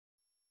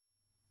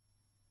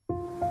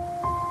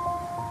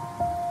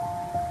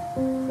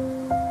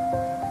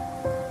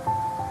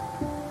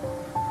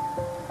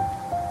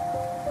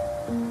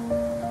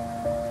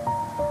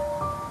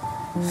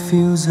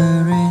Feel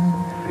the rain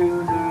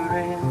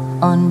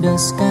on the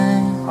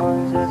sky.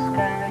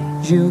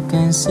 You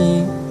can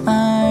see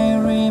I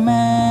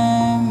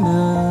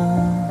remember.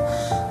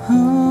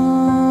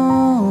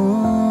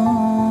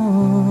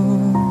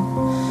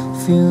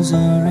 Feel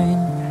the rain.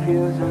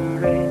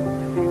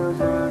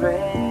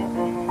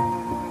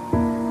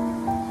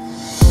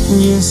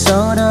 Nhìn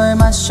sâu đôi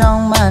mắt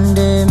trong màn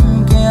đêm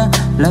kia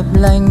lấp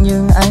lánh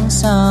những ánh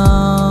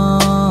sao,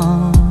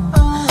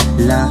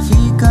 là khi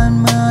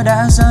cơn mưa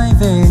đã rơi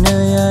về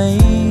nơi ấy.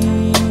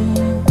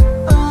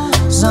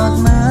 Giọt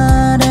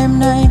mưa đêm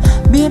nay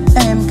biết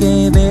em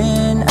kề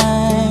bên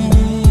ai,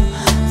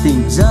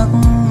 tỉnh giấc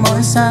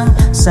mỗi sáng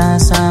xa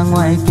xa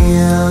ngoài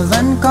kia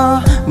vẫn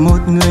có một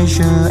người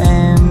chờ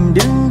em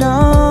đứng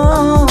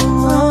đó.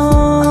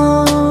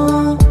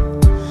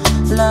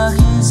 Là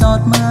khi giọt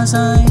mưa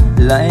rơi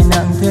lại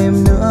nặng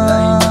thêm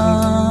nữa,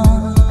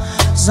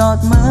 giọt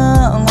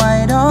mưa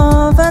ngoài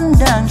đó vẫn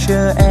đang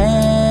chờ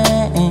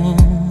em,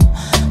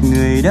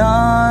 người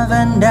đó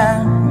vẫn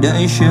đang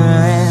đợi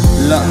chờ em.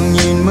 Lặng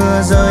nhìn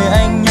mưa rơi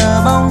anh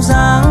nhớ bóng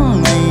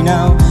dáng ngày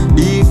nào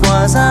đi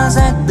qua giá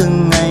rét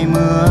từng ngày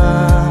mưa.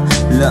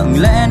 Lặng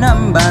lẽ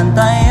nắm bàn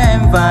tay em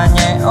và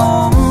nhẹ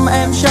ôm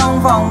em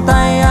trong vòng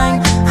tay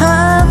anh,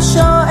 hát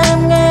cho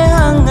em nghe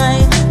hàng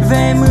ngày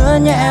về mưa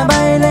nhẹ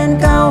bay lên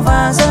cao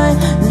và rơi,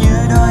 như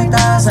đôi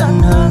ta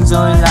giận hờn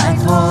rồi lại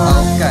thôi.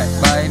 Okay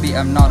baby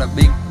I'm not a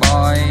big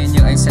boy,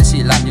 nhưng anh sẽ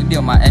chỉ làm những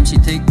điều mà em chỉ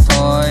thích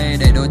thôi.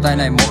 Để đôi tay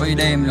này mỗi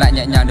đêm lại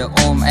nhẹ nhàng được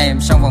ôm em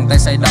trong vòng tay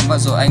say đắm, và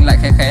rồi anh lại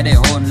khẽ khẽ để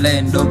hôn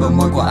lên đôi bờ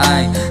môi của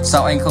ai.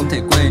 Sao anh không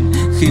thể quên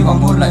khi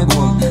hoàng hôn lại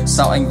buông,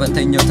 sao anh vẫn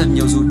thấy nhớ thật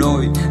nhiều dù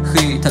đôi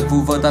khi thật vu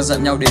vơ ta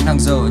giận nhau đến hàng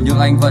giờ, nhưng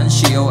anh vẫn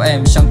chỉ yêu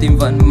em. Trong tim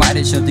vẫn mãi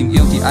để chờ tình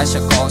yêu thì ai sẽ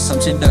có, sống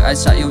trên đời ai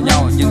chả yêu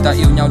nhau, nhưng ta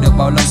yêu nhau được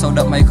bao lâu sâu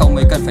đậm hay không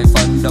mới cần phải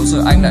phấn đấu.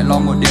 Rồi anh lại lo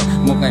một điều,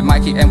 một ngày mai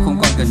khi em không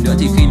còn gần nữa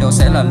thì khi đó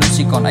sẽ là lúc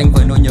chỉ còn anh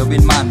với nỗi nhớ bên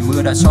màn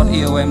mưa đã chót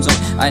yêu em rồi.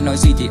 Ai nói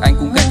gì thì anh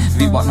cũng kệ,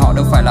 vì bọn họ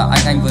đâu phải là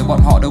anh với bọn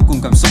họ đâu cùng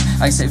cảm xúc.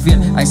 Anh sẽ viết,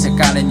 anh sẽ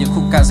ca lên những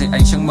khúc ca dễ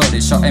anh chẳng mơ, để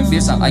cho em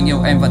biết rằng anh yêu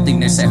em và tình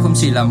này sẽ không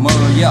chỉ là mơ.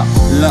 Yeah.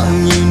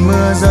 Lặng nhìn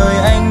mưa rơi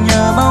anh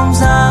nhớ bóng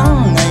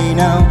dáng ngày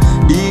nào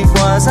đi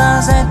qua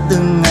giá rét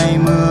từng ngày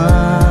mưa.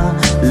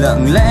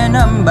 Lặng lẽ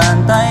nắm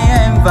bàn tay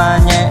em và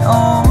nhẹ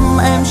ôm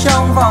em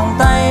trong vòng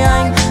tay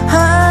anh,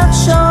 hát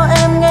cho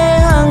em nghe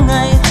hàng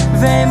ngày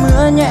về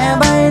mưa nhẹ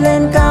bay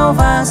lên cao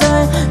và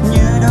rơi,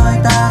 như đôi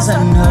ta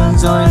giận hờn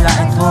rồi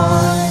lại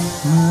thôi.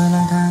 Mưa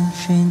lang thang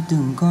trên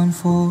từng con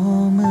phố,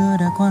 mưa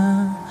đã qua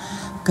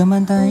cầm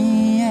bàn tay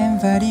em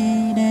và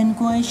đi đến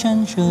cuối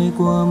chân trời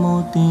của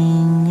một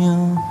tình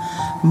yêu.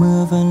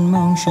 Mưa vẫn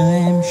mong chờ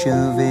em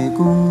trở về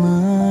cùng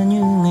mưa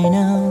như ngày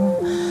nào,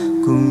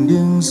 cùng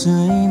đứng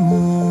dưới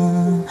mưa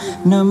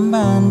nắm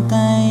bàn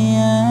tay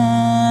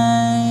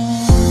anh,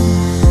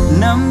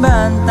 nắm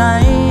bàn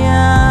tay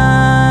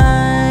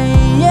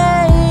anh,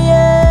 yeah,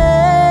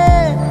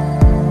 yeah.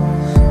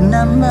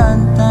 Nắm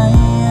bàn tay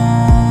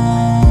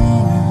anh.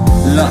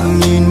 Lặng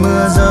nhìn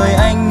mưa rơi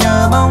anh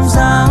nhớ bóng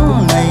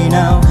dáng ngày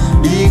nào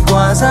đi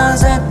qua giá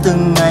rét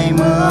từng ngày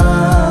mưa.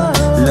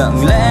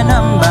 Lặng lẽ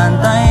nắm bàn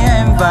tay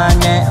em và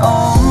nhẹ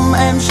ôm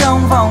em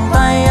trong vòng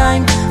tay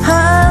anh,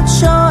 hát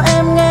cho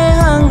em nghe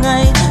hàng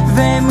ngày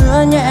về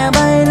mưa nhẹ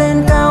bay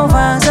lên cao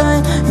và rơi,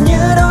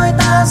 như đôi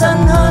ta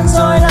giận hờn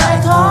rồi lại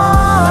thôi.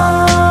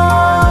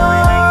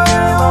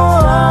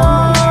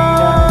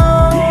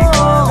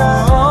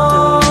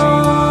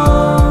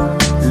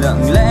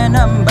 Lặng lẽ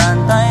nắm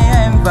bàn tay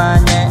em và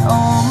nhẹ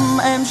ôm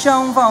em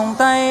trong vòng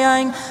tay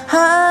anh,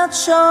 hát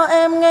cho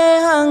em nghe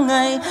hàng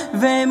ngày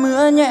về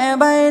mưa nhẹ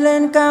bay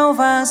lên cao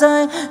và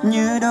rơi,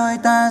 như đôi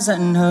ta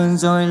giận hờn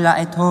rồi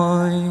lại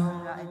thôi.